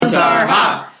Suntar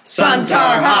Ha! Suntar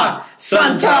Ha!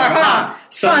 Suntar Ha!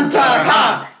 Suntar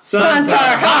Ha!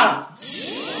 Suntar Ha!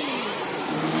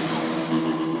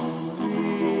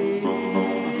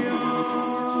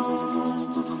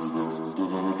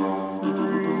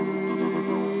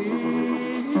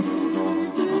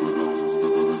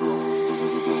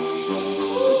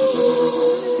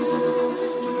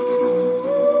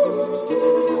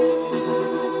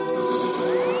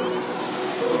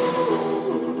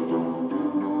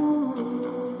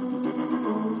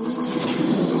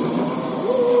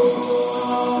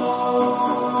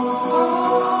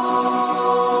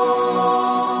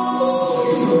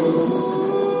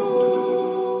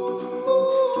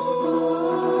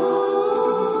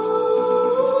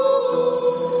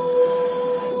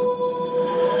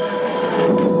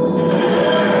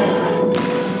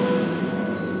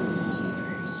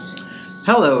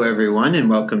 Hello, everyone, and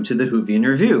welcome to the Whovian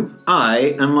Review.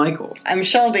 I am Michael. I'm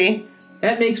Shelby.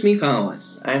 That makes me Colin.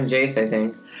 I'm Jace, I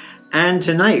think. And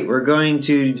tonight we're going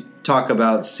to talk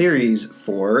about Series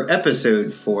 4,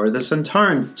 Episode 4, The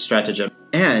Sontaran Stratagem,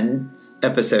 and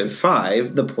Episode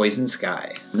 5, The Poison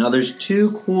Sky. Now, there's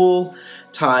two cool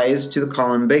ties to the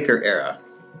Colin Baker era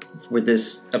with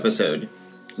this episode.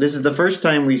 This is the first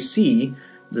time we see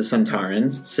the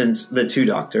Sontarans since The Two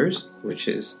Doctors, which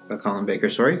is a Colin Baker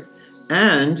story.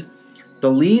 And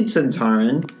the lead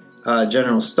Sontaran,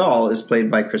 General Stahl, is played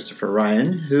by Christopher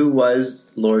Ryan, who was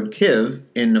Lord Kiv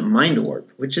in Mind Warp,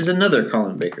 which is another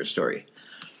Colin Baker story.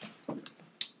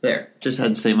 There, just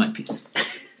had to say my piece.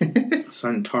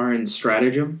 Sontaran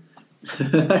Stratagem?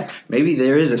 Maybe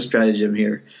there is a stratagem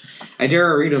here. I dare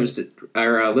our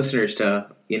listeners to,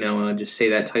 just say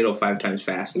that title 5 times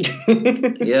fast.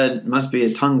 Yeah, it must be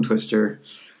a tongue twister.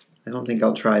 I don't think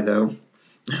I'll try, though.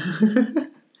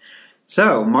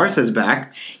 So, Martha's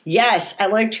back. Yes, I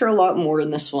liked her a lot more in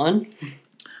this one.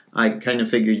 I kind of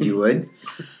figured you would.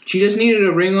 She just needed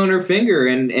a ring on her finger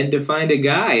and to find a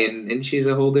guy, and she's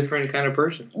a whole different kind of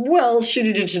person. Well, she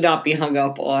needed to not be hung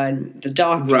up on the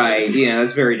doctor. Right, yeah,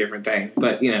 that's a very different thing.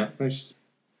 But,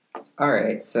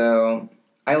 Alright, so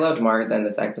I loved Martha in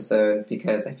this episode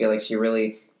because I feel like she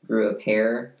really grew a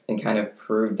pair and kind of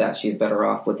proved that she's better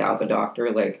off without the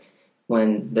doctor. Like,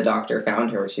 when the doctor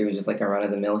found her, she was just like a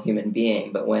run-of-the-mill human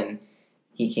being. But when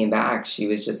he came back, she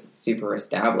was just super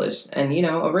established. And,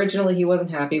 originally he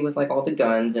wasn't happy with, like, all the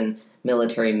guns and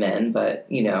military men. But,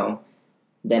 then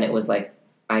it was like,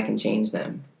 I can change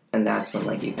them. And that's when,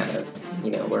 like, you kind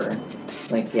of, were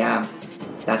like, yeah,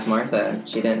 that's Martha.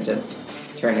 She didn't just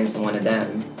turn into one of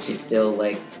them. She's still,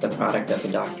 like, the product of the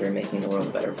doctor making the world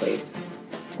a better place.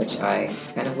 Which I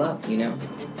kind of love, You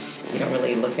don't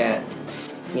really look at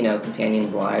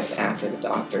companions' lives after the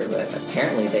doctor, but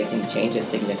apparently they can change it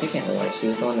significantly. Like, she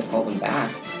was the one that called them back.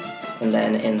 And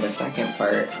then in the second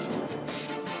part,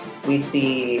 we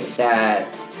see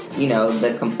that,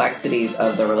 the complexities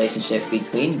of the relationship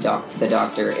between the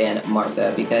doctor and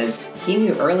Martha, because he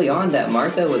knew early on that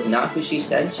Martha was not who she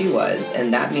said she was,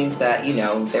 and that means that,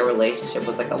 their relationship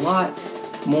was, like, a lot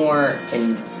more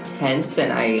intense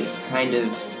than I kind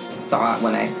of thought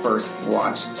when I first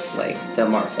watched, like, the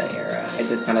Martha era. I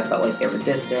just kind of felt like they were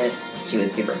distant. She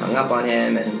was super hung up on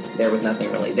him, and there was nothing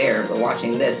really there. But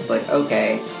watching this, it's like,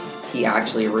 okay, he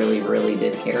actually really, really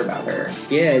did care about her.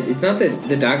 Yeah, it's not that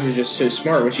the doctor's just so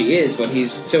smart, which he is, but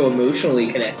he's so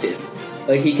emotionally connected.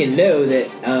 Like, he can know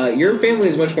that your family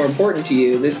is much more important to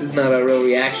you. This is not a real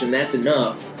reaction. That's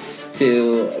enough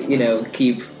to,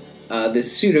 keep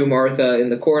this pseudo-Martha in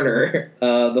the corner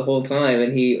the whole time,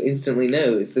 and he instantly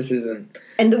knows this isn't.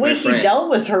 And the way he dealt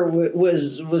with her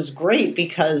was great,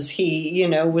 because he,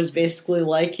 was basically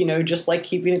like, just like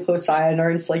keeping a close eye on her.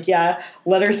 And it's like, yeah,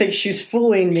 let her think she's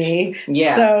fooling me.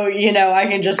 Yeah. So, I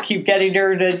can just keep getting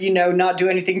her to, not do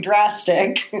anything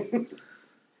drastic.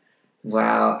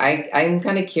 Wow. I'm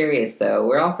kind of curious, though.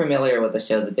 We're all familiar with the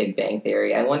show The Big Bang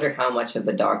Theory. I wonder how much of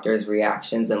the doctor's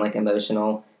reactions and, like,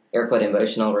 emotional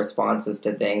responses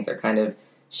to things are kind of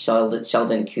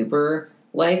Sheldon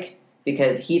Cooper-like,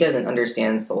 because he doesn't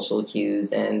understand social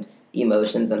cues and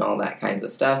emotions and all that kinds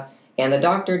of stuff. And the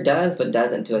doctor does, but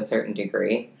doesn't to a certain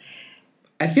degree.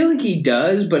 I feel like he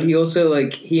does, but he also,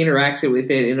 he interacts with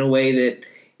it in a way that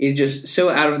is just so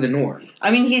out of the norm.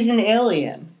 I mean, he's an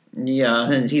alien. Yeah,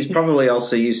 and he's probably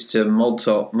also used to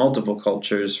multiple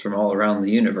cultures from all around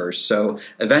the universe, so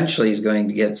eventually he's going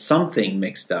to get something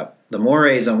mixed up. The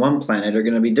mores on one planet are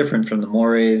going to be different from the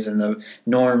mores and the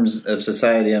norms of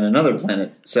society on another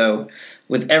planet. So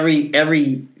with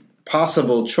every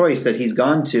possible choice that he's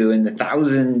gone to in the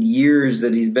 1,000 years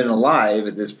that he's been alive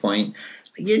at this point,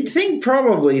 you'd think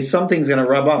probably something's going to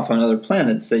rub off on other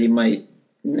planets that he might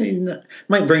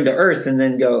might bring to Earth and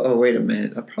then go, oh, wait a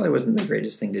minute, that probably wasn't the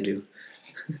greatest thing to do.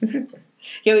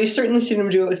 Yeah, we've certainly seen him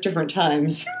do it with different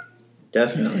times.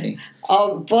 Definitely.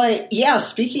 But yeah,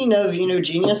 speaking of,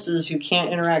 geniuses who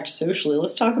can't interact socially,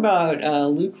 let's talk about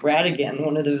Luke Radigan,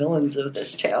 one of the villains of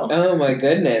this tale. Oh my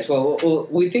goodness. Well,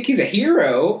 we think he's a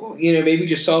hero, maybe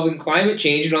just solving climate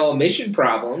change and all emission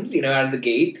problems, out of the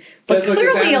gate. But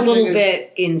clearly a little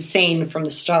bit insane from the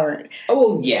start.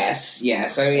 Oh, well, yes.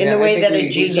 I mean, in the way that a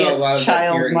genius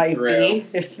child might be,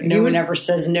 if no one ever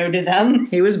says no to them.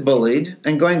 He was bullied.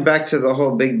 And going back to the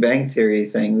whole Big Bang Theory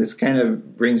thing, this kind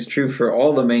of rings true for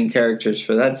all the main characters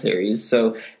for that series.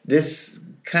 So this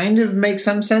kind of makes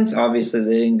some sense. Obviously,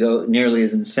 they didn't go nearly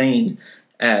as insane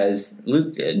as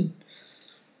Luke did.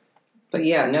 But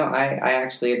yeah, no, I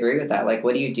actually agree with that. Like,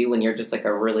 what do you do when you're just like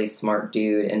a really smart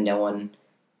dude and no one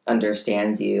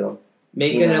understands you?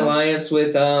 Make an alliance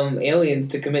with aliens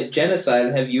to commit genocide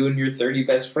and have you and your 30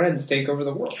 best friends take over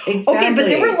the world. Exactly. Okay, but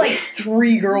there were like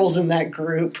 3 girls in that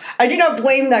group. I do not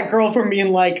blame that girl for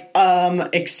being like,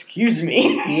 excuse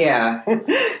me. Yeah.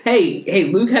 Hey,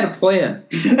 Luke had a plan.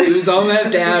 He was all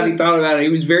mapped out. He thought about it. He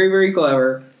was very, very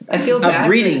clever. I feel bad. A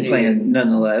breeding plan,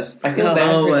 nonetheless. I feel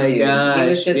bad for the dude. Gosh, he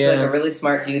was just like a really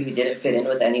smart dude who didn't fit in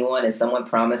with anyone, and someone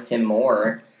promised him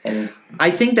more. And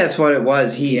I think that's what it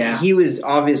was. He was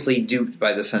obviously duped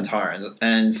by the Centaurans,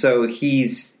 and so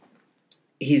he's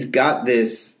got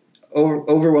this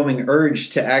overwhelming urge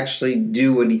to actually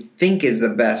do what he think is the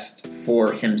best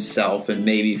for himself and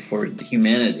maybe for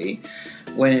humanity,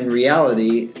 when in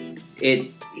reality,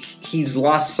 he's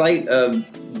lost sight of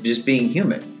just being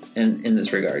human in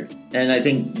this regard. And I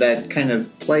think that kind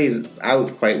of plays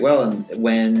out quite well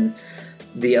when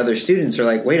the other students are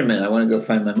like, wait a minute, I want to go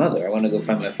find my mother. I want to go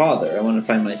find my father. I want to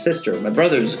find my sister. My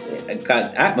brother's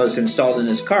got Atmos installed in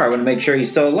his car. I want to make sure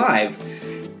he's still alive.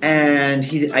 And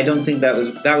I don't think that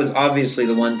was obviously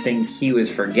the one thing he was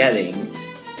forgetting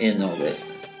in all this.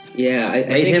 Yeah, I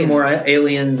made him more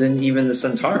alien than even the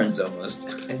Centaurans almost.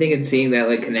 I think in seeing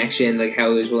that connection,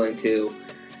 how he was willing to,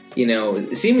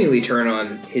 seemingly turn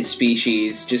on his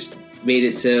species, just made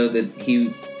it so that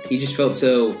he just felt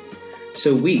so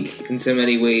weak in so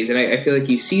many ways. And I feel like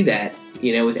you see that,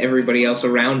 with everybody else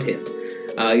around him.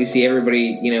 You see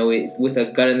everybody, with a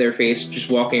gun in their face, just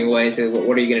walking away and saying,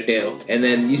 what are you going to do? And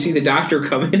then you see the doctor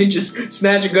come in and just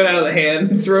snatch a gun out of the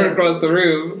hand and throw it across the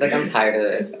room. It's like, I'm tired of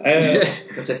this.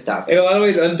 Let's just stop it. In a lot of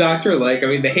ways, undoctor-like. I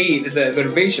mean, the hate, the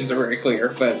motivations are very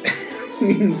clear, but...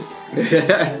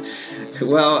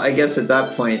 Well, I guess at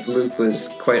that point, Luke was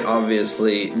quite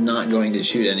obviously not going to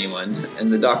shoot anyone,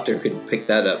 and the doctor could pick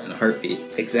that up in a heartbeat.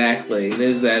 Exactly.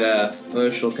 There's that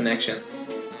emotional connection.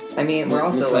 I mean, we're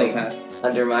also,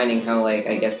 undermining how,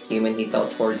 I guess, human he felt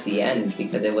towards the end,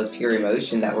 because it was pure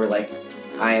emotion that we're like,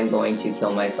 I am going to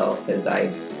kill myself because I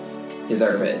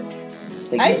deserve it.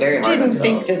 He's very hard on himself. I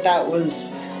didn't think that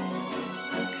was...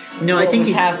 No, I think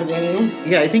was happening.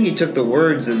 Yeah, I think he took the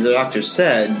words that the doctor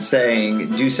said, saying,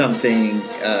 "Do something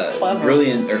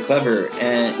brilliant or clever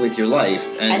with your life,"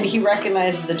 and he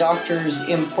recognized the doctor's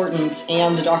importance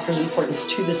and the doctor's importance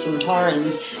to the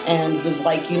Centaurans, and was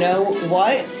like, you know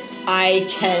what? I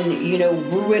can,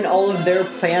 ruin all of their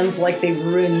plans like they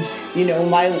ruined,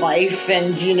 my life,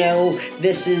 and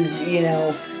this is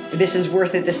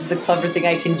worth it. This is the clever thing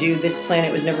I can do. This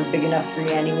planet was never big enough for you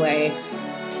anyway.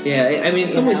 Yeah, I mean, in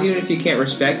some ways, even if you can't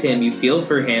respect him, you feel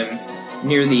for him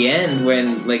near the end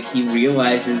when, he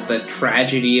realizes the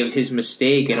tragedy of his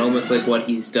mistake and almost, what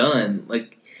he's done.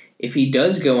 If he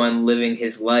does go on living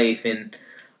his life in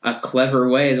a clever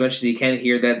way as much as he can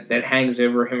here, that hangs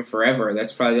over him forever.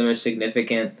 That's probably the most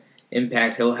significant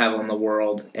impact he'll have on the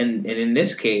world. And in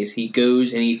this case, he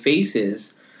goes and he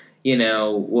faces...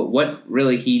 what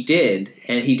really he did,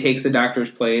 and he takes the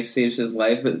doctor's place, saves his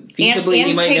life, but feasibly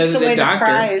he might know that the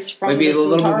doctor might be a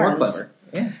little bit more clever.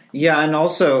 Yeah, and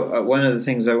also one of the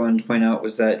things I wanted to point out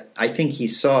was that I think he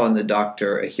saw in the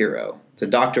doctor a hero. The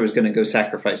doctor was going to go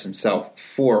sacrifice himself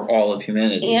for all of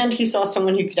humanity. And he saw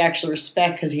someone he could actually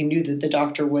respect because he knew that the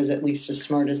doctor was at least as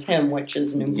smart as him, which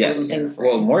is an important thing for him.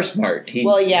 Well, more smart.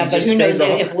 But who knows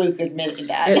if Luke admitted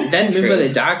that. That move by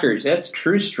the doctors, that's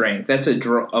true strength. That's a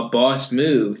boss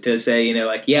move to say,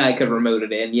 I could remote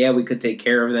it in. Yeah, we could take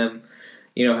care of them,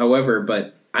 however,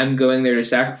 but I'm going there to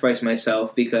sacrifice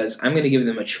myself because I'm going to give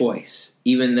them a choice,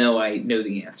 even though I know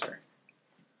the answer.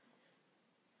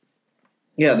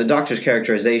 Yeah, the Doctor's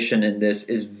characterization in this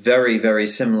is very, very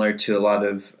similar to a lot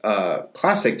of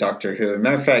classic Doctor Who. As a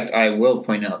matter of fact, I will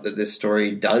point out that this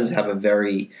story does have a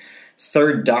very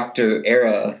Third Doctor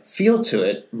era feel to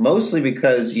it, mostly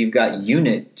because you've got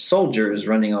unit soldiers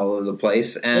running all over the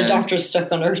place. And the Doctor's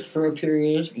stuck on Earth for a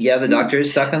period. Yeah, the Doctor is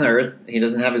stuck on Earth. He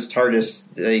doesn't have his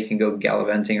TARDIS that he can go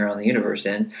gallivanting around the universe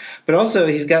in. But also,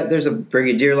 there's a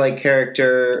Brigadier-like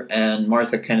character, and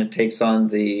Martha kind of takes on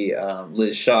the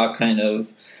Liz Shaw kind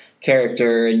of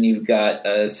character, and you've got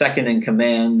a second in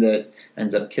command that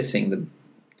ends up kissing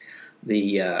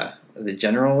the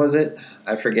general, was it?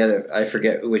 I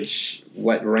forget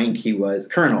what rank he was.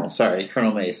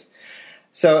 Colonel Mace.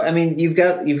 So I mean, you've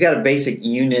got a basic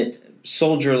unit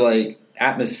soldier-like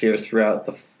atmosphere throughout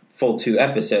the full 2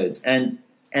 episodes, and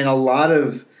a lot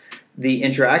of the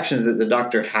interactions that the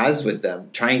Doctor has with them,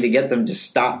 trying to get them to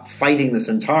stop fighting the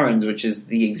Centaurans, which is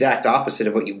the exact opposite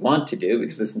of what you want to do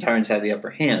because the Centaurans have the upper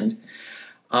hand.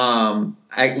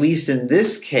 At least in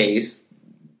this case,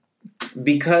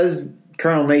 because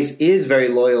Colonel Mace is very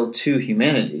loyal to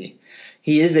humanity,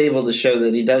 he is able to show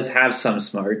that he does have some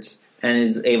smarts and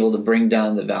is able to bring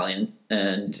down the Valiant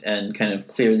and kind of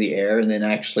clear the air and then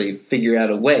actually figure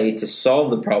out a way to solve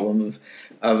the problem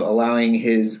of allowing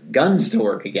his guns to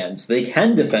work again so they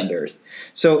can defend Earth.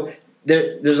 So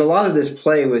there's a lot of this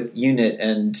play with unit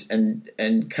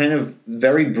and kind of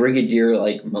very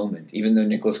Brigadier-like moment. Even though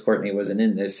Nicholas Courtney wasn't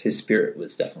in this, his spirit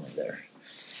was definitely there.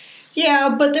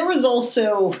 Yeah, but there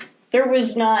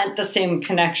was not the same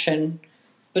connection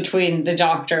between the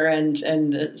Doctor and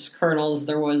his colonels.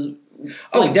 There was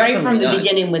right from the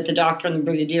beginning with the Doctor and the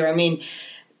Brigadier. I mean,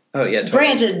 totally.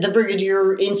 Granted, the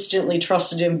Brigadier instantly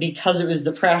trusted him because it was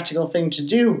the practical thing to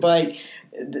do, but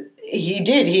he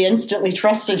did. He instantly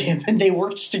trusted him, and they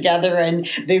worked together, and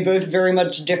they both very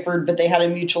much differed, but they had a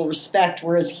mutual respect,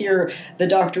 whereas here, the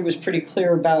Doctor was pretty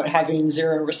clear about having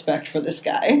zero respect for this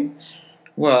guy.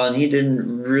 Well, and he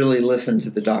didn't really listen to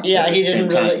the Doctor. Yeah, he didn't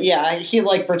really. Yeah, he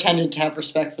pretended to have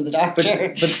respect for the Doctor.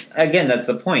 But again, that's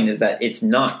the point: is that it's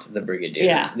not the Brigadier.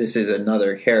 Yeah, this is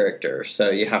another character, so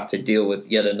you have to deal with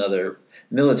yet another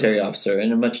military officer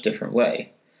in a much different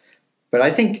way. But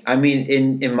I think,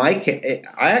 in my case,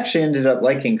 I actually ended up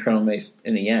liking Colonel Mace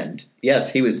in the end.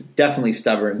 Yes, he was definitely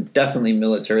stubborn, definitely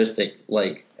militaristic,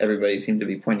 like everybody seemed to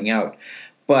be pointing out,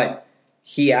 but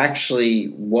he actually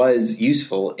was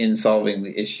useful in solving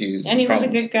the issues. And he was a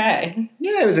good guy.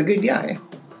 Yeah, he was a good guy.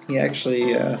 He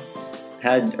actually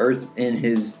had Earth in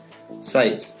his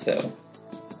sights, so.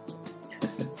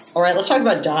 All right, let's talk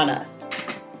about Donna.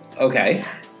 Okay.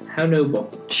 How noble.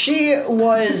 She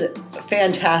was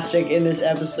fantastic in this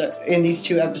episode, in these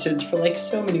 2 episodes, for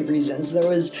so many reasons. There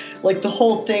was the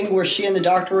whole thing where she and the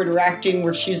Doctor were interacting,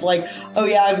 where she's like, "Oh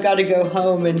yeah, I've got to go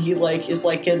home," and he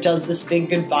does this big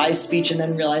goodbye speech, and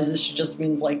then realizes she just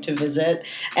means to visit,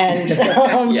 and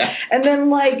yeah. And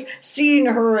then seeing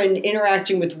her and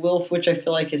interacting with Wilf, which I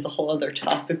feel is a whole other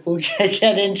topic we'll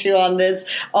get into on this,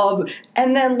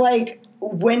 and then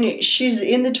when she's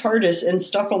in the TARDIS and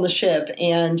stuck on the ship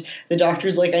and the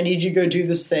Doctor's like, "I need you to go do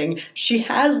this thing," she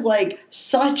has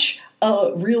such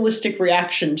a realistic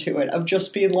reaction to it of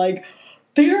just being like,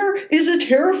 "There is a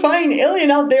terrifying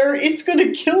alien out there. It's going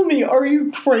to kill me. Are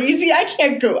you crazy? I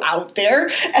can't go out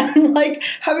there." And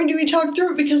having to be talked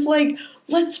through it because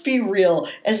let's be real.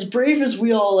 As brave as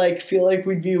we all feel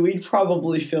we'd be, we'd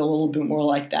probably feel a little bit more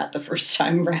like that the first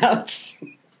time round.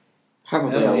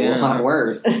 Probably a lot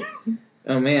worse.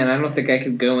 Oh man, I don't think I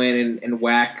could go in and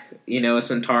whack, a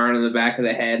Centauran in the back of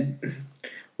the head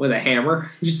with a hammer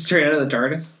just straight out of the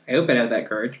TARDIS. I hope I'd have that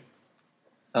courage.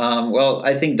 Well,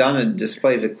 I think Donna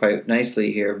displays it quite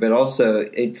nicely here, but also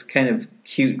it's kind of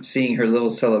cute seeing her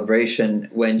little celebration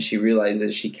when she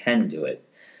realizes she can do it,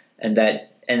 and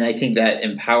I think that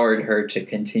empowered her to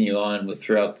continue on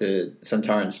throughout the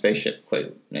Centauran spaceship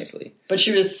quite nicely. But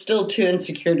she was still too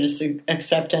insecure to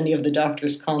accept any of the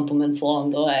Doctor's compliments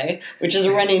along the way, which is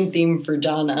a running theme for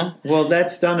Donna. Well,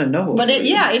 that's Donna Noble. But it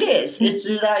is. It's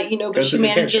that, but she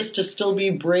manages to still be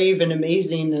brave and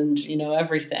amazing and,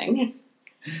 everything.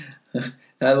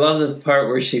 I love the part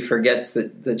where she forgets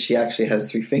that she actually has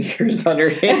 3 fingers on her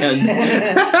hand.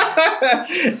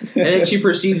 And then she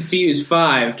proceeds to use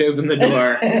 5 to open the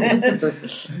door.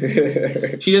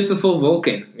 She does the full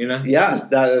Vulcan, Yeah,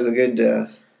 that was a good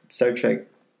Star Trek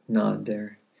nod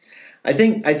there. I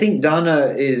think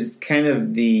Donna is kind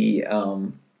of the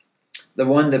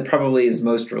one that probably is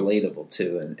most relatable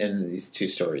to in these 2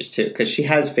 stories too, because she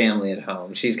has family at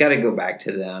home. She's got to go back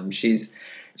to them.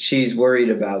 She's worried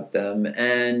about them,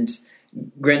 and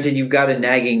granted, you've got a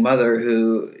nagging mother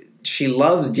who she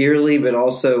loves dearly, but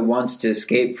also wants to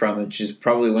escape from it, which is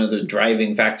probably one of the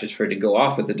driving factors for her to go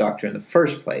off with the Doctor in the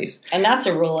first place. And that's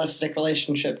a realistic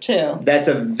relationship, too. That's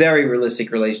a very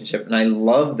realistic relationship, and I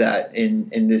love that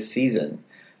in this season.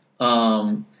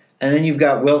 And then you've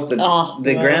got Wilf, the Wilf.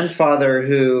 grandfather,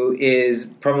 who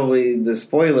is probably the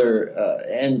spoiler,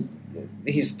 and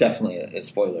he's definitely a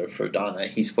spoiler for Donna.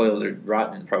 He spoils her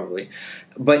rotten, probably.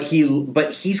 But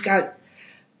he's got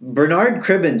Bernard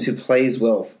Cribbins, who plays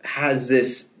Wilf, has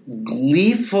this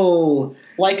gleeful,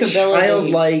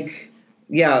 childlike,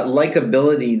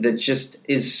 likability that just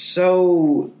is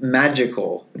so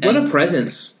magical. What a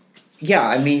presence! Yeah,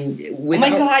 I mean, oh my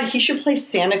God, he should play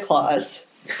Santa Claus.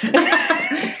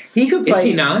 He could play. Is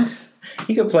he not?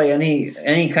 He could play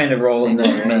any kind of role in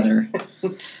that manner,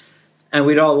 and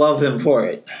we'd all love him for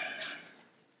it.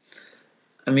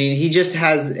 I mean, he also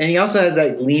has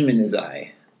that gleam in his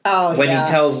eye. Oh, when he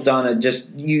tells Donna,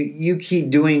 just you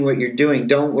keep doing what you're doing.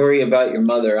 Don't worry about your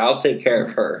mother. I'll take care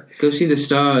of her. Go see the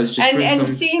stars. And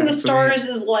seeing the stars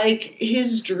is like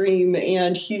his dream,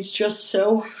 and he's just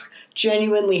so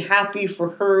genuinely happy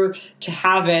for her to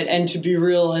have it and to be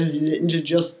realizing it and to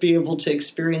just be able to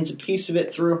experience a piece of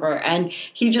it through her. And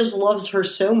he just loves her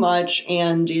so much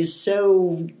and is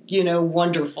so,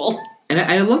 wonderful. And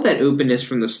I love that openness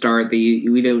from the start that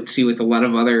we don't see with a lot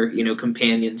of other,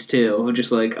 companions too.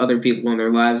 Just like other people in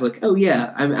their lives, like, oh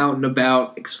yeah, I'm out and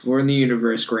about exploring the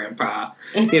universe, Grandpa.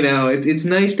 It's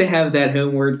nice to have that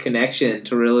homeward connection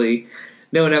to really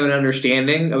know and have an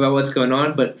understanding about what's going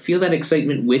on, but feel that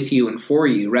excitement with you and for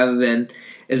you, rather than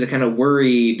as a kind of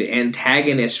worried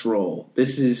antagonist role.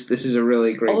 This is a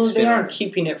really great. Although they are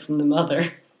keeping it from the mother,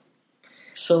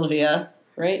 Sylvia.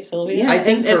 Right, Sylvia? Yeah, I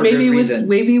think and maybe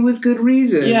with good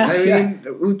reason. Yeah. I mean,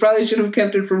 we probably should have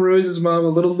kept it from Rose's mom a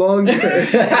little longer.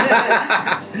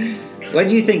 What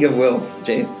do you think of Wilf,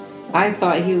 Jace? I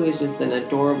thought he was just an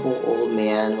adorable old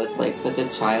man with like such a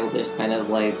childish kind of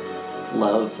like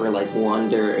love for like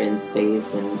wonder in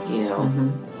space and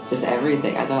just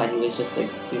everything. I thought he was just like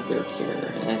super pure,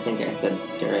 and I think I said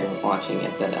during watching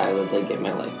it that I would like give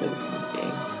my life for this movie.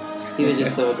 He was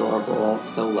just so adorable,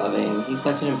 so loving. He's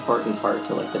such an important part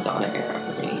to like the Donna era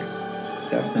for me.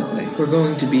 Definitely. We're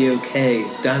going to be okay.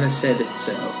 Donna said it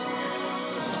so.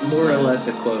 More or less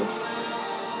a quote.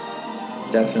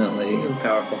 Definitely. Really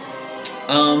powerful.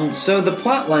 So the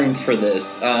plot line for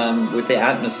this, with the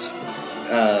atmosphere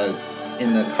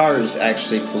in the cars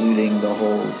actually polluting the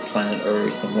whole planet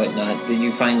Earth and whatnot, did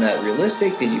you find that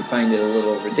realistic? Did you find it a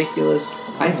little ridiculous?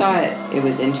 I thought it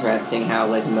was interesting how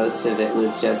like most of it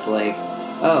was just like,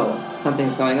 oh,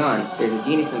 something's going on. There's a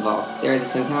genius involved. There are the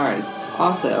Centaurans.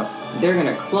 Also, they're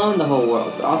gonna clone the whole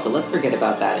world. But also, let's forget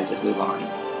about that and just move on.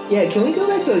 Yeah, can we go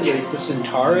back to the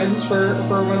Centaurans for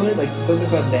a moment? Like,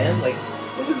 focus on them? Like,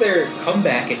 this is their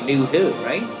comeback in New Who,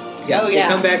 right? Yes. Oh, They yeah.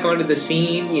 come back onto the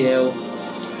scene,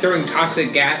 throwing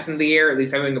toxic gas into the air, at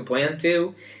least having a plan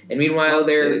to. And meanwhile,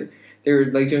 they're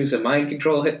like doing some mind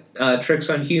control tricks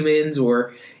on humans,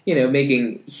 or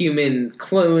making human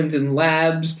clones in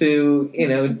labs to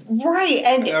right.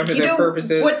 And for their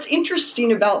purposes. What's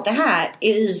interesting about that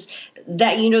is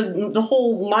that the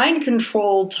whole mind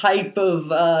control type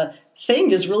of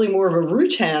thing is really more of a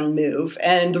Rutan move,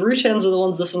 and the Rutans are the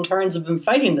ones the Centaurans have been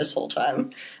fighting this whole time.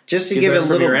 Just to Get give them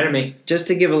from your enemy. Just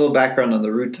to give a little background on the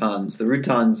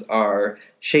Rutans are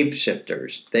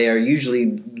shapeshifters. They are usually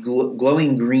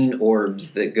glowing green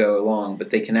orbs that go along, but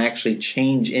they can actually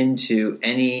change into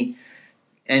any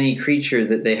creature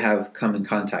that they have come in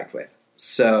contact with.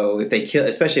 So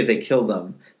especially if they kill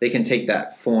them, they can take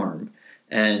that form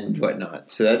and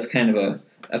whatnot. So that's kind of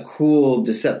a cool,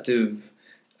 deceptive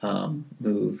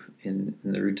move in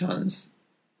the Rutans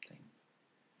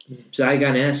thing.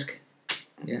 Zygon-esque.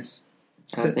 Yes.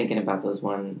 I was thinking about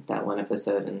that one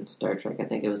episode in Star Trek. I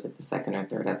think it was like the second or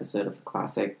third episode of the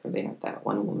classic, where they had that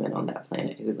one woman on that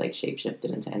planet who like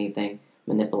shapeshifted into anything,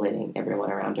 manipulating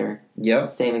everyone around her.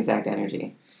 Yep. Same exact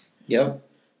energy. Yep.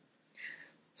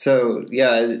 So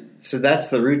that's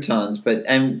the Rutans,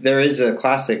 and there is a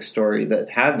classic story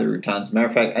that had the Rutans. Matter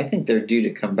of fact, I think they're due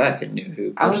to come back in New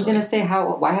Who. I was gonna say,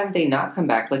 why haven't they not come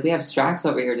back? Like, we have Strax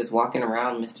over here just walking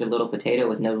around, Mr. Little Potato,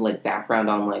 with no like background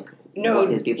on like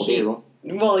what his people do.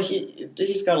 Well,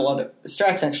 he's got a lot of...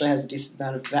 Strax actually has a decent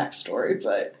amount of backstory,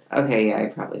 but... Okay, yeah,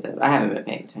 he probably does. I haven't been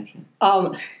paying attention.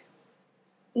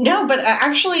 No, but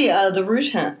actually, the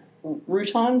Rutans?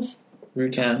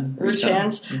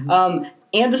 Rutans. Mm-hmm.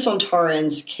 And the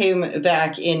Centaurans came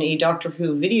back in a Doctor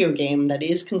Who video game that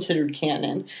is considered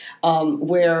canon,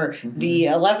 where the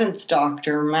 11th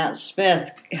Doctor, Matt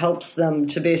Smith, helps them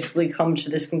to basically come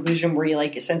to this conclusion where he,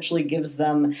 like, essentially gives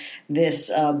them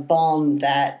this bomb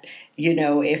that,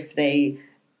 if they,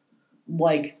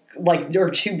 like there are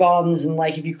two bombs, and,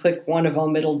 like, if you click one of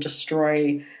them, it'll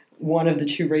destroy one of the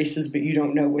two races, but you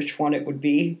don't know which one it would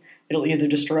be. It'll either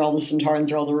destroy all the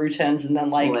Centaurans or all the Rutans, and then,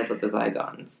 like with the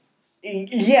Zygons.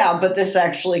 Yeah, but this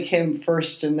actually came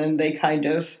first, and then they kind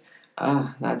of...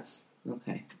 that's...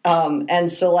 Okay.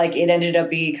 And so, like, it ended up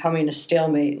becoming a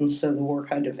stalemate, and so the war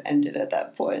kind of ended at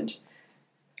that point.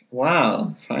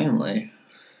 Wow, finally.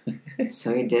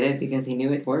 So he did it because he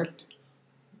knew it worked?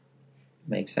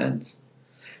 Makes sense.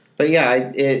 But yeah,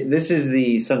 this is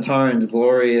the Sontaran's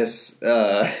glorious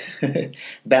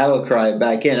battle cry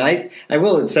back in. I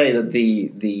will say that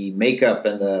the makeup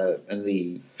and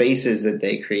the faces that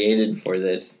they created for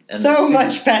this and so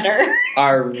much better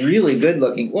are really good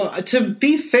looking. Well, to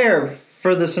be fair,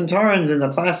 for the Sontarans in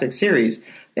the classic series,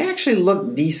 they actually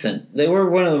look decent. They were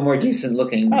one of the more decent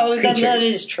looking creatures. That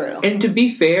is true. And to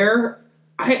be fair,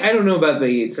 I don't know about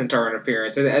the Sontaran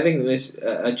appearance. I think Miss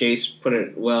Jace put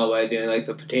it well by doing like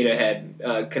the potato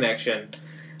head connection.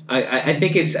 I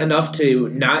think it's enough to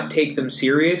not take them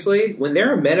seriously when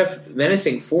they're a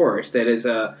menacing force that is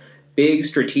a big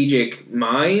strategic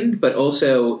mind, but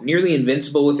also nearly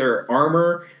invincible with their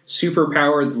armor,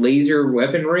 super-powered laser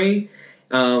weaponry.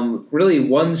 Really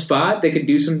one spot that could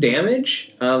do some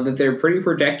damage that they're pretty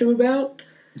protective about.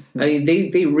 I mean,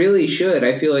 they really should,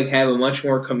 I feel like, have a much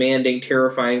more commanding,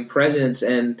 terrifying presence,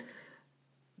 and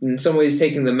in some ways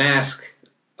taking the mask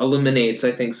eliminates,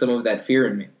 I think, some of that fear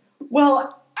in me.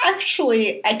 Well,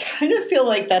 actually, I kind of feel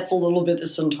like that's a little bit the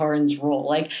Sontaran's role.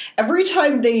 Like, every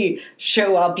time they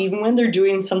show up, even when they're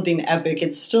doing something epic,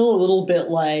 it's still a little bit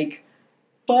like,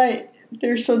 but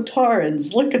they're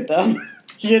Sontarans, look at them.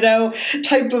 You know,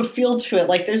 type of feel to it.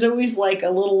 Like, there's always, like, a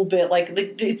little bit, like,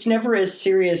 it's never as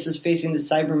serious as facing the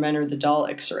Cybermen or the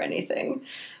Daleks or anything.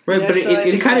 Right, you know, but so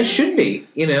it kind of should be,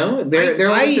 you know? They're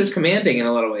almost as commanding in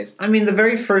a lot of ways. I mean, the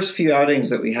very first few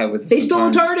outings that we had with the They stole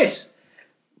the TARDIS!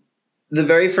 The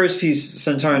very first few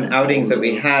Sontaran outings that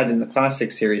we had in the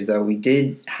classic series, though, we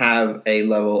did have a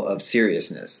level of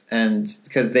seriousness. And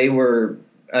because they were,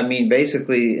 I mean,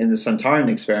 basically in the Sontaran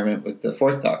experiment with the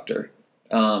Fourth Doctor,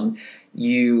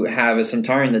 you have a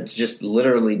Sontaran that's just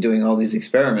literally doing all these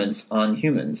experiments on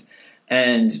humans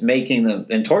and making them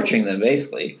and torturing them,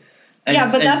 basically. And, yeah,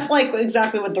 but that's like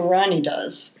exactly what the Rani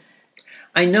does.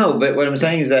 I know, but what I'm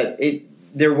saying is that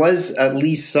there was at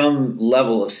least some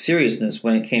level of seriousness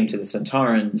when it came to the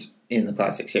Sontarans in the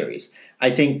classic series. I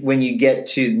think when you get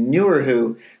to newer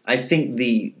Who, I think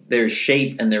their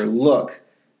shape and their look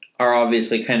are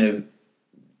obviously kind of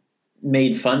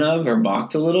made fun of or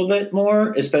mocked a little bit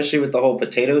more, especially with the whole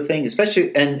potato thing,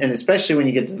 especially when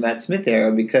you get to the Matt Smith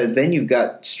era, because then you've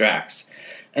got Strax.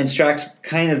 And Strax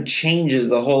kind of changes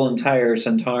the whole entire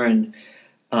Sontaran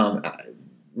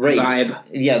race. Vibe.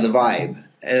 Yeah, the vibe.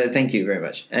 Thank you very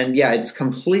much. And yeah, it's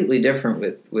completely different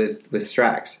with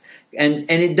Strax. And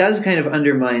it does kind of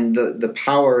undermine the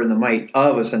power and the might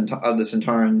of the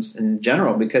Sontarans in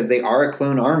general, because they are a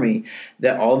clone army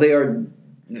that all they're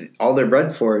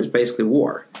bred for is basically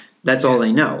war. That's all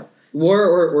they know. War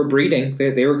or breeding.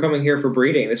 They were coming here for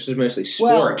breeding. This was mostly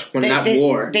sport, not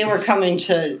war. They were coming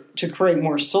to create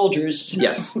more soldiers.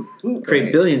 Yes.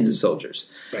 Create billions of soldiers.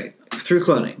 Right. Through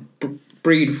cloning.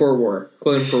 Breed for war.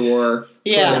 Clone for war.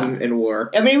 Yeah. Clone and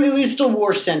war. I mean, it was still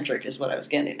war-centric is what I was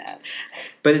getting at.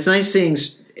 But it's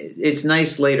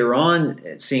nice later on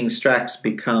seeing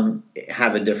Strax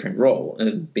have a different role,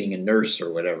 being a nurse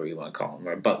or whatever you want to call him,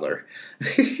 or a butler.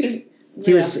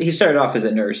 He started off as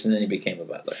a nurse and then he became a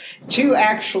butler. To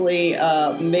actually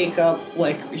make up,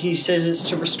 like he says, it's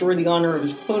to restore the honor of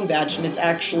his clone badge, and it's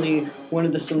actually one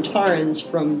of the Sontarans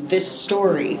from this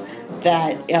story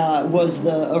that was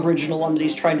the original one that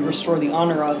he's trying to restore the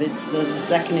honor of. It's the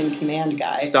second in command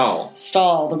guy.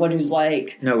 Stahl, the one who's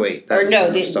like... No, wait. Or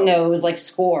no, it was like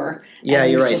Score. Yeah,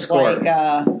 you're right, Score.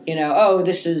 Like,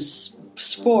 this is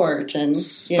sport. And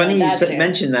funny you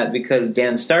mentioned that, because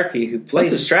Dan Starkey, who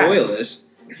plays Strax...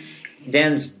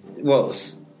 Dan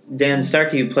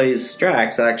Starkey, who plays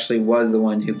Strax, actually was the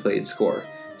one who played Score.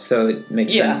 So it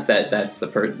makes sense that that's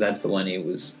the one he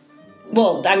was...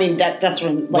 Well, I mean, that's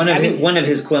what... one of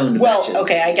his cloned batches. Well,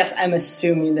 okay, I guess I'm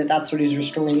assuming that that's what he's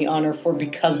restoring the honor for,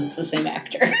 because it's the same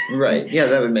actor. Right, yeah,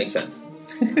 that would make sense.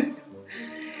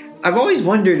 I've always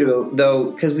wondered,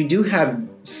 though, because we do have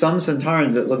some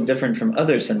Sontarans that look different from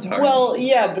other Sontarans. Well,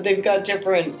 yeah, but they've got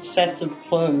different sets of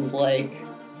clones, like...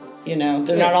 they're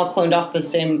not all cloned off the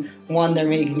same one. They're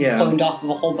maybe cloned off of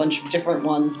a whole bunch of different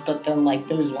ones, but then, like,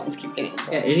 those ones keep getting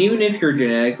cloned. Yeah, and even if you're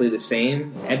genetically the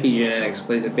same, epigenetics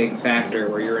plays a big factor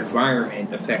where your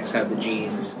environment affects how the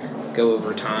genes go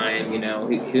over time.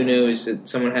 Who knows that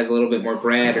someone has a little bit more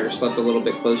bread or slept a little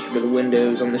bit closer to the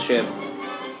windows on the ship.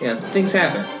 Things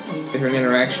happen. Different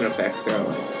interaction effects throughout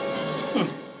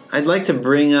life. I'd like to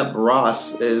bring up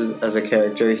Ross as a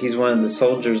character. He's one of the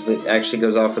soldiers that actually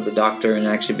goes off with the Doctor and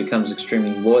actually becomes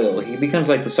extremely loyal. He becomes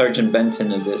like the Sergeant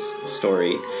Benton of this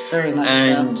story. Very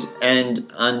much so.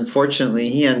 And unfortunately,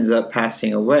 he ends up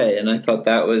passing away. And I thought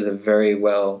that was a very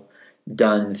well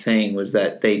done thing, was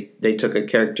that they took a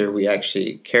character we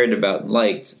actually cared about and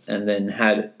liked and then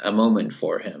had a moment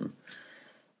for him.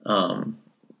 An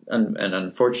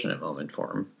unfortunate moment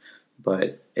for him.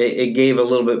 But it gave a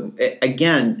little bit...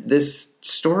 Again, this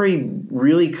story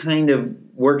really kind of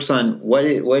works on what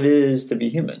it is to be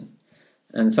human.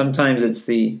 And sometimes it's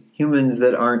the humans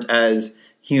that aren't as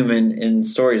human in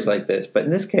stories like this. But in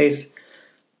this case,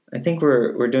 I think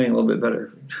we're doing a little bit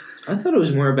better. I thought it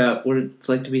was more about what it's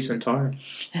like to be Centauran,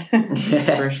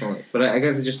 personally. But I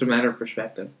guess it's just a matter of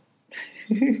perspective.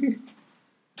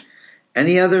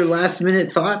 Any other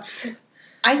last-minute thoughts?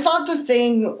 I thought the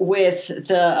thing with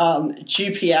the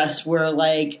GPS where,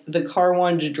 like, the car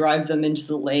wanted to drive them into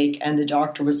the lake and the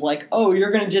Doctor was like, oh,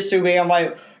 you're going to disobey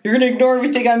you're going to ignore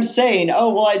everything I'm saying.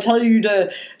 Oh, well, I tell you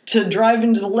to drive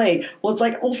into the lake. Well, it's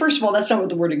like, well, first of all, that's not what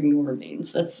the word ignore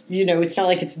means. That's, it's not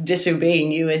like it's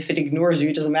disobeying you. If it ignores you,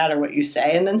 it doesn't matter what you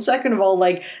say. And then second of all,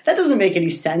 like, that doesn't make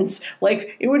any sense.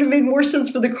 Like, it would have made more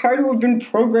sense for the car to have been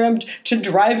programmed to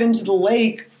drive into the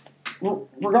lake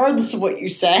regardless of what you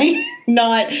say,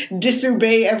 not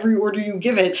disobey every order you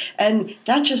give it. And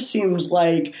that just seems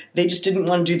like they just didn't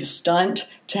want to do the stunt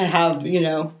to have,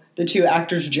 the two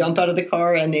actors jump out of the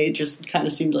car, and it just kind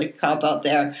of seemed like a cop-out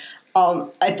there.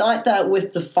 I thought that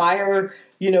with the fire,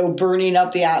 burning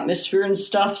up the atmosphere and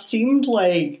stuff seemed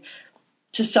like,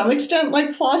 to some extent,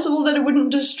 like plausible that it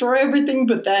wouldn't destroy everything,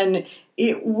 but then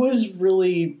it was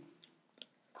really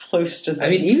close to things. I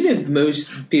mean, even if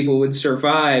most people would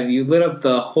survive, you lit up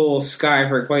the whole sky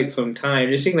for quite some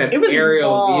time. Just seeing that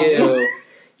aerial long. View.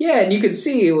 Yeah, and you could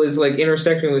see it was like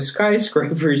intersecting with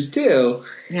skyscrapers too.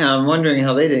 Yeah, I'm wondering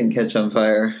how they didn't catch on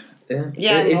fire.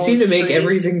 Yeah, it seemed to make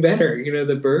everything better.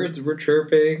 The birds were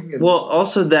chirping. Well,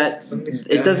 also that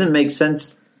it doesn't make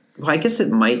sense. Well, I guess it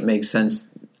might make sense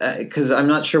because I'm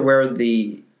not sure whether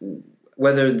the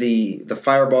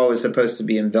fireball was supposed to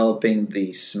be enveloping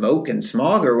the smoke and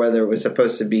smog or whether it was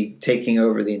supposed to be taking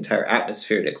over the entire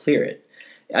atmosphere to clear it.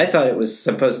 I thought it was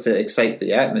supposed to excite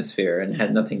the atmosphere and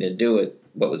had nothing to do with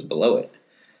what was below it.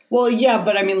 Well, yeah,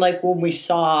 but I mean, like, when we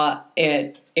saw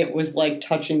it was, like,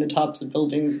 touching the tops of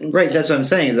buildings and right, stuff. that's what I'm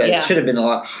saying, is that it should have been a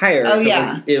lot higher. Oh,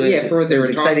 yeah. It was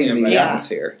exciting the Yeah.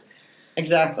 atmosphere.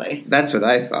 Exactly. That's what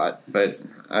I thought, but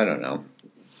I don't know.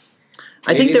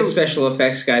 I think the special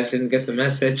effects guys didn't get the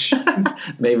message.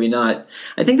 Maybe not.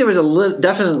 I think there was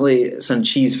definitely some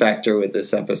cheese factor with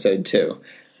this episode, too.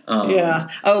 Yeah.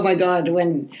 Oh, my God,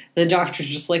 when the Doctor's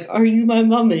just like, are you my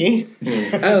mummy?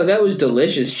 Oh, that was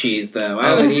delicious cheese, though.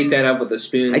 I would eat that up with a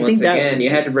spoon once again. You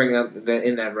had to bring up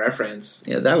in that reference.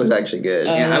 Yeah, that was actually good.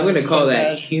 Yeah, I'm going to call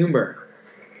that humor.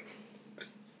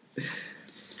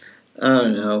 I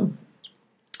don't know.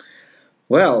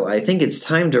 Well, I think it's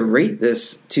time to rate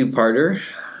this two-parter.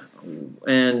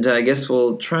 And I guess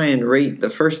we'll try and rate the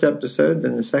first episode,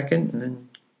 then the second, and then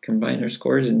combine our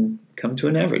scores and come to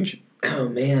an average. Oh,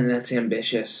 man, that's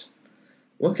ambitious.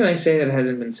 What can I say that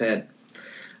hasn't been said?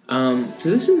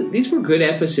 These were good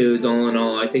episodes, all in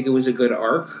all. I think it was a good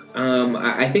arc.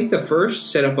 I think the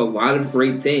first set up a lot of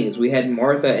great things. We had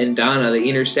Martha and Donna, the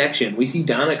intersection. We see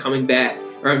Martha coming back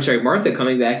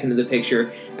into the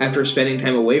picture after spending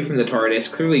time away from the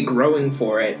TARDIS, clearly growing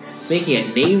for it, making a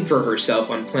name for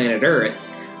herself on planet Earth,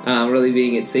 really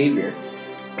being its savior.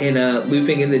 And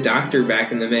looping in the Doctor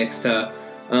back in the mix to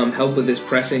help with this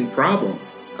pressing problem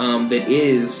that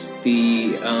is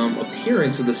the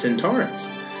appearance of the Centaurans.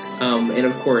 And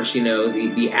of course, the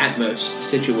Atmos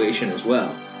situation as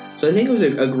well. So I think it was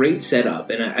a great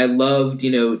setup, and I loved,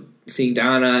 seeing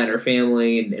Donna and her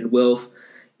family and Wilf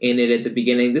in it at the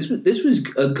beginning. This was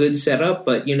a good setup,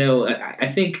 but I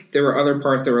think there were other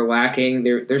parts that were lacking.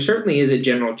 There certainly is a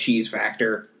general cheese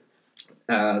factor,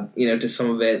 to some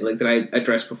of it, like that I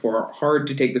addressed before. Hard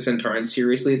to take the Centaurans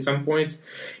seriously at some points,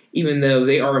 even though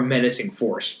they are a menacing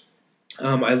force.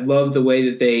 I love the way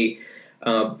that they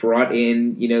brought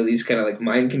in, these kind of like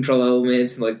mind control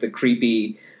elements and like the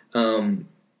creepy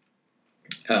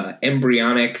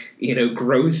embryonic,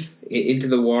 growth into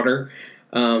the water.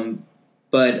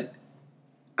 But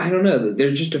I don't know.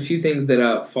 There's just a few things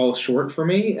that fall short for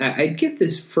me. I'd give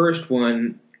this first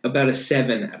one about a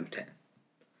 7 out of 10.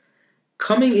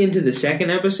 Coming into the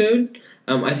second episode,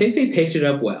 I think they picked it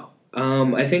up well.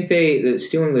 I think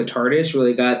stealing the TARDIS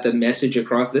really got the message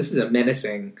across. This is a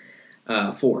menacing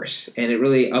force, and it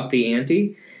really upped the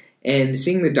ante. And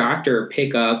seeing the doctor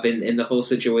pick up in the whole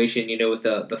situation, with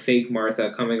the fake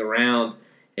Martha coming around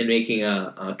and making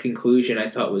a conclusion, I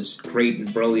thought was great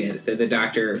and brilliant. That the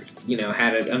doctor,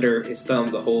 had it under his thumb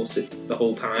the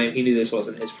whole time. He knew this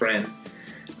wasn't his friend.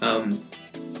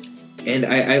 And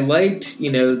I liked,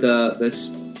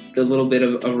 the little bit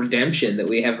of a redemption that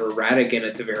we have for Ratigan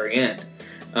at the very end.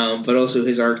 But also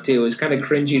his arc too. It was kind of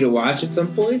cringy to watch at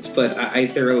some points, but I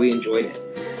thoroughly enjoyed it.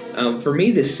 For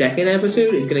me, the second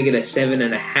episode is going to get a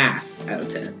 7.5 out of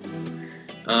 10.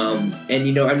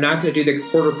 And I'm not going to do the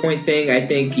quarter point thing. I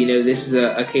think this is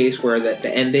a case where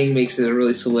the ending makes it a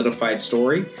really solidified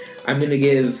story. I'm going to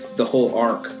give the whole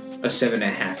arc a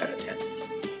 7.5 out of 10.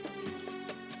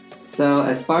 So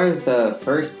as far as the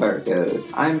first part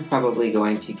goes, I'm probably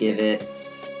going to give it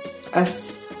a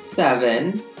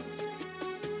 7. Is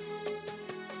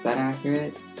that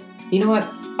accurate? You know what?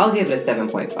 I'll give it a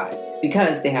 7.5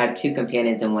 because they had 2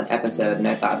 companions in one episode, and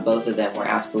I thought both of them were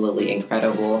absolutely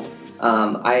incredible.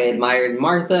 I admired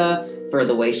Martha for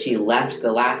the way she left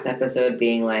the last episode,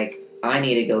 being like, I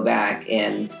need to go back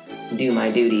and do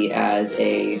my duty as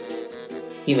a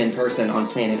human person on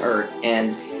planet Earth.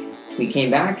 And we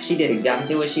came back, she did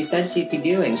exactly what she said she'd be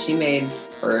doing. She made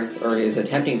Earth, or is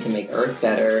attempting to make Earth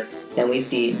better. Then we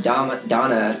see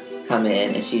Donna come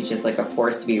in, and she's just like a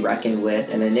force to be reckoned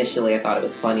with. And initially I thought it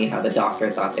was funny how the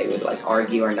doctor thought they would like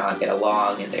argue or not get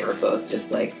along, and they were both just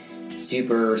like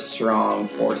super strong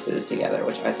forces together,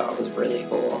 which I thought was really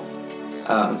cool.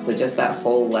 So just that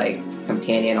whole like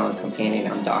companion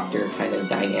on doctor kind of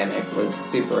dynamic was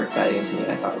super exciting to me.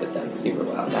 I thought it was done super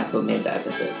well. That's what made the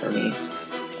episode for me.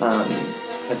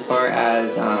 As far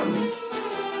as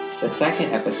the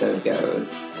second episode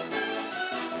goes,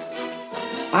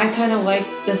 I kind of like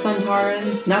the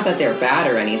Sontarans. Not that they're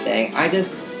bad or anything. I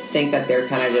just think that they're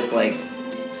kind of just like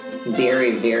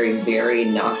very, very, very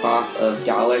knockoff of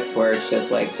Daleks, where it's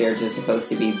just like they're just supposed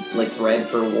to be like bred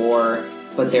for war,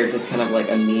 but they're just kind of like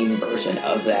a meme version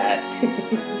of that.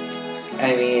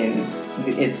 I mean,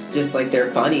 it's just like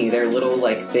they're funny. They're little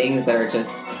like things that are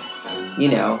just,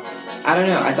 I don't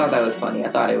know. I thought that was funny. I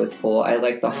thought it was cool. I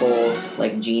liked the whole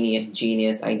like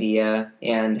genius idea,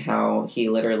 and how he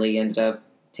literally ended up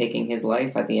taking his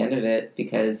life at the end of it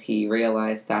because he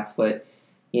realized that's what,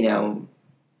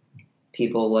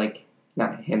 people like,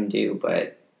 not him do,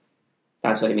 but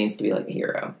that's what it means to be like a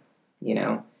hero,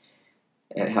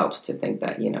 It helps to think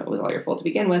that, it was all your fault to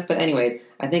begin with. But anyways,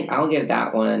 I think I'll give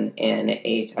that one an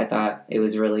 8. I thought it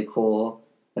was really cool.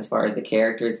 As far as the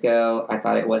characters go, I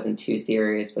thought it wasn't too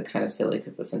serious, but kind of silly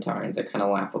because the Sontarans are kind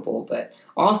of laughable, but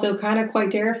also kind of quite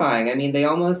terrifying. I mean, they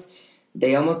almost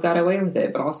got away with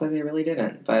it, but also they really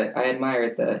didn't. But I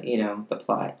admired the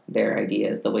plot, their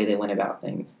ideas, the way they went about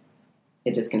things.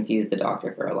 It just confused the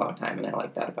doctor for a long time, and I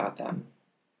like that about them.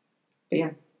 But yeah.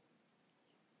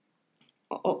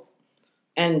 Oh,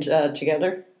 and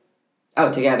together?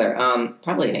 Oh, together.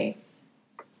 Probably an 8.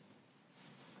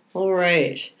 All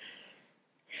right.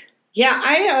 Yeah,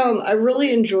 I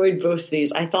really enjoyed both of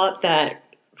these. I thought that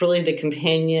really the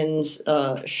companions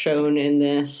shown in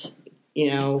this,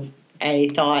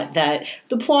 I thought that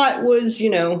the plot was,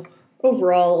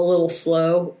 overall a little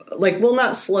slow. Like, well,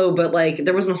 not slow, but like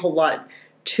there wasn't a whole lot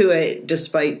to it,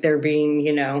 despite there being,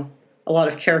 a lot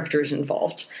of characters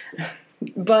involved.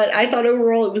 But I thought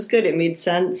overall it was good. It made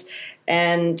sense,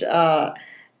 and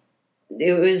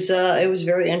it was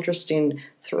very interesting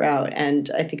throughout, and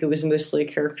I think it was mostly a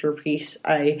character piece.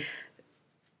 I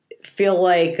feel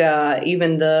like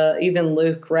even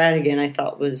Luke Ratigan, I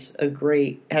thought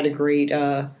had a great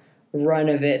run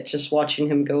of it. Just watching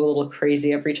him go a little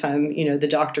crazy every time the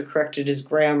doctor corrected his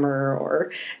grammar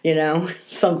or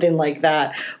something like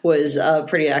that was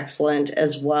pretty excellent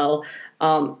as well.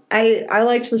 I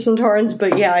liked the Sontarans,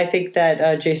 but yeah, I think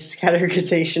that Jace's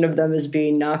categorization of them as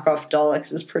being knockoff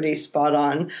Daleks is pretty spot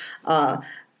on.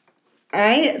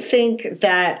 I think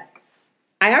that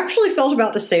I actually felt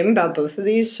about the same about both of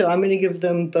these, so I'm going to give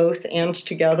them both and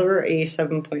together a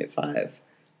 7.5.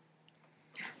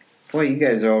 Boy, you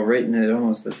guys are all rating it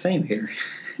almost the same here.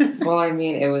 Well, I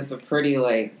mean, it was a pretty,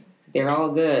 they're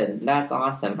all good. That's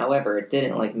awesome. However, it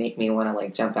didn't, make me want to,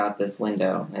 jump out this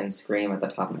window and scream at the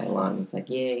top of my lungs,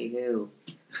 yay, hoo.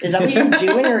 Is that what you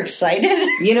do when you're excited?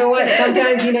 You know what?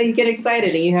 Sometimes, you get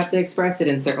excited and you have to express it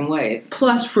in certain ways.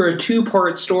 Plus, for a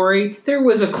 2-part story, there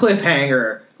was a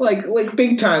cliffhanger. Like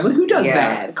big time. Who does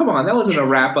that? Come on, that wasn't a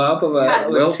wrap up of a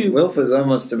Wilf was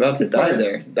almost about to die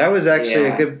there. That was actually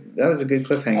a good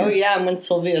cliffhanger. Oh yeah, and when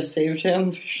Sylvia saved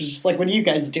him, she was just like, "What are you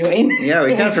guys doing?" Yeah,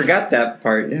 we kind of forgot that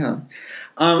part. Yeah.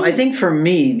 I think for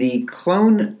me, the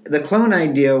clone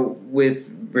idea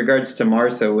with regards to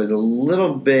Martha was a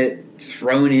little bit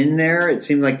thrown in there. It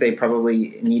seemed like they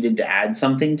probably needed to add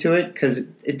something to it because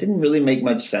it didn't really make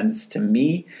much sense to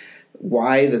me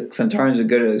why the Centaurans would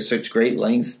go to such great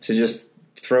lengths to just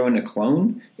throw in a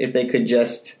clone if they could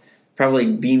just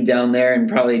probably beam down there and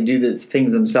probably do the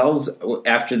things themselves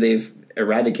after they've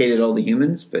eradicated all the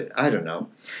humans. But I don't know.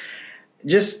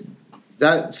 Just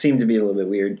that seemed to be a little bit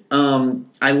weird.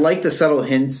 I like the subtle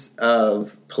hints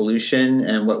of pollution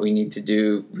and what we need to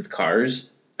do with cars.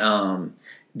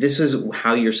 This is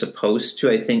how you're supposed to,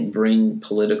 I think, bring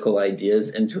political ideas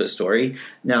into a story.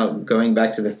 Now, going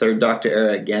back to the Third Doctor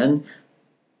era again,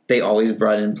 they always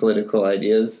brought in political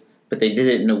ideas, but they did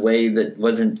it in a way that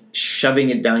wasn't shoving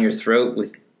it down your throat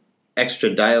with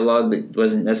extra dialogue that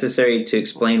wasn't necessary to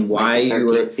explain why you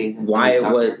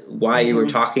were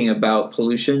talking about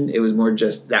pollution. It was more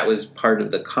just that was part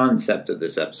of the concept of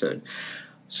this episode.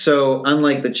 So,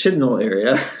 unlike the Chibnall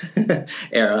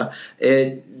era,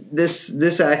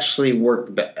 this actually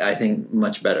worked, I think,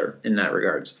 much better in that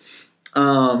regards.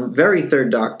 Very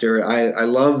Third Doctor. I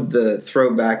love the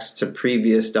throwbacks to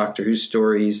previous Doctor Who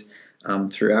stories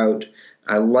throughout.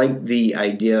 I like the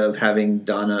idea of having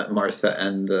Donna, Martha,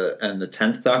 and the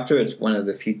 10th Doctor. It's one of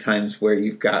the few times where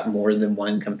you've got more than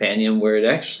one companion where it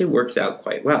actually works out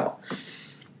quite well.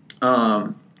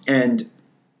 And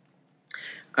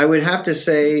I would have to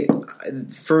say,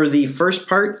 for the first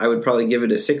part, I would probably give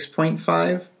it a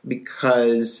 6.5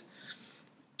 because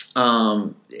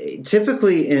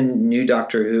typically in New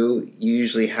Doctor Who, you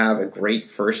usually have a great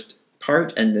first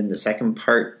part, and then the second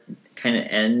part kind of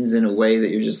ends in a way that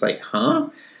you're just like, huh?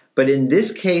 But in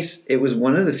this case, it was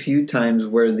one of the few times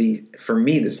where for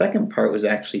me, the second part was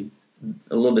actually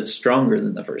a little bit stronger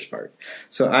than the first part.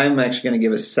 So I'm actually going to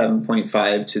give a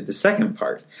 7.5 to the second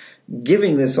part,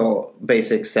 giving this all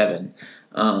basic 7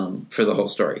 for the whole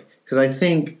story. Because I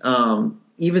think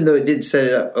even though it did set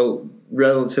it up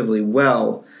relatively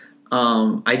well,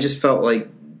 I just felt like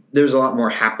there's a lot more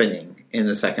happening in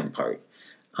the second part.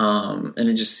 And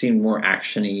it just seemed more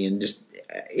action-y and just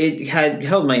it had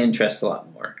held my interest a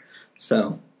lot more.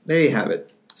 So there you have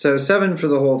it. So 7 for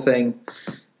the whole thing,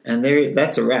 and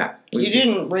that's a wrap. You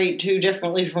didn't rate too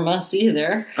differently from us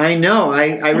either. I know.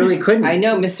 I really couldn't. I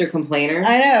know, Mr. Complainer.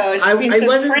 I know. It's being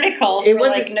so critical for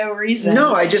like no reason.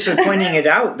 No, I just was pointing it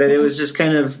out that it was just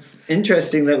kind of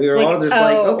interesting that we were all just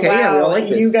like, okay, wow, yeah, we all like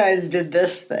this. You guys did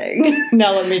this thing.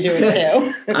 Now let me do it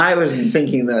too. I wasn't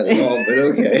thinking that at all, but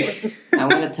okay. I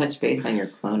want to touch base on your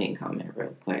cloning comment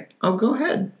real quick. Oh, go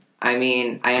ahead. I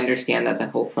mean, I understand that the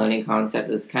whole cloning concept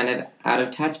was kind of out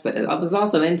of touch, but it was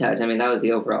also in touch. I mean, that was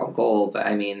the overall goal, but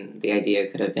I mean, the idea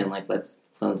could have been like, let's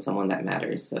clone someone that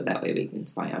matters so that way we can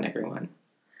spy on everyone.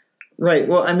 Right.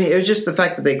 Well, I mean, it was just the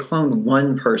fact that they cloned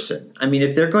one person. I mean,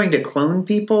 if they're going to clone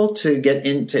people to get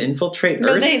in to infiltrate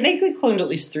Earth... they cloned at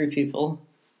least 3 people.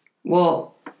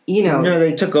 Well, you know... No,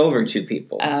 they took over 2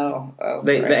 people. Oh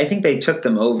right. I think they took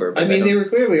them over. But I mean, they were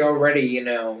clearly already,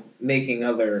 making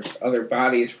other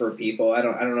bodies for people. I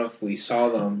don't know if we saw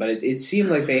them, but it seemed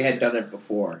like they had done it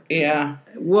before. Yeah.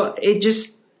 Well, it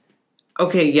just...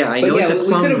 Okay, yeah, I know it's a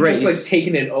clone we could have race. just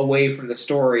taken it away from the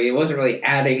story. It wasn't really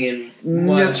adding in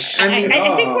much. No,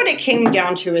 I think what it came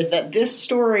down to is that this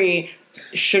story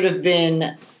should have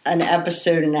been an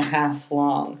episode and a half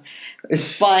long,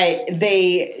 but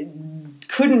they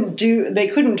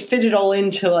couldn't fit it all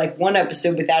into like one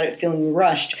episode without it feeling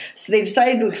rushed. So they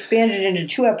decided to expand it into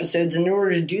 2 episodes, and in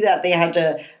order to do that, they had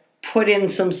to put in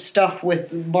some stuff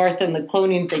with Martha and the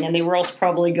cloning thing, and they were also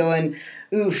probably going,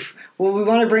 oof, well, we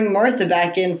want to bring Martha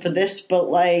back in for this,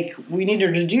 but, like, we need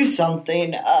her to do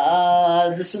something.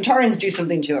 The Centaurans do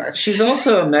something to her. She's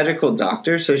also a medical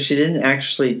doctor, so she didn't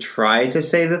actually try to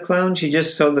save the clone. She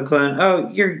just told the clone, oh,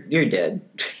 you're dead.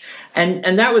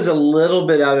 And that was a little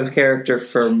bit out of character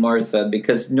for Martha,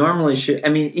 because normally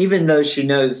even though she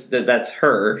knows that that's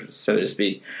her, so to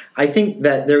speak, I think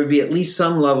that there would be at least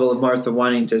some level of Martha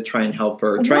wanting to try and help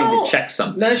her, trying to check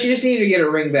something. No, she just needed to get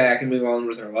her ring back and move on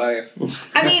with her life.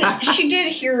 I mean, she did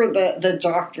hear the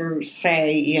doctor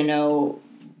say,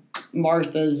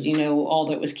 Martha's, all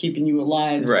that was keeping you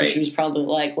alive. Right. So she was probably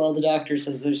like, well, the doctor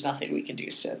says there's nothing we can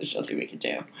do, so there's nothing we can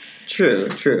do. True.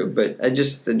 But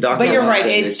the doctor... But you're right,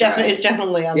 it's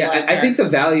definitely unlike Yeah, I think the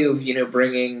value of,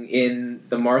 bringing in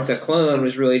the Martha clone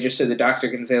was really just so the doctor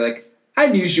can say, like, I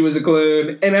knew she was a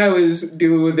clone, and I was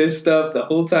dealing with this stuff the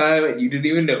whole time, and you didn't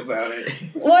even know about it.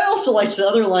 Well, I also liked the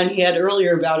other line he had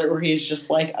earlier about it, where he's just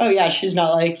like, oh yeah, she's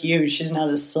not like you, she's not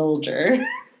a soldier.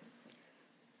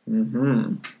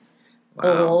 Mm-hmm. Wow.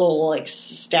 Little,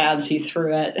 stabs he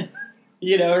threw at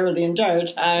her the entire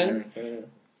time.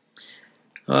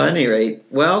 Well, at any rate,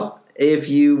 if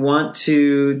you want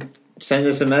to send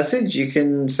us a message, you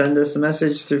can send us a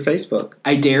message through Facebook.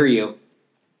 I dare you.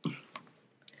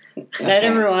 Good night,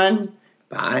 everyone.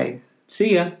 Bye.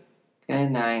 See ya.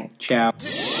 Good night. Ciao.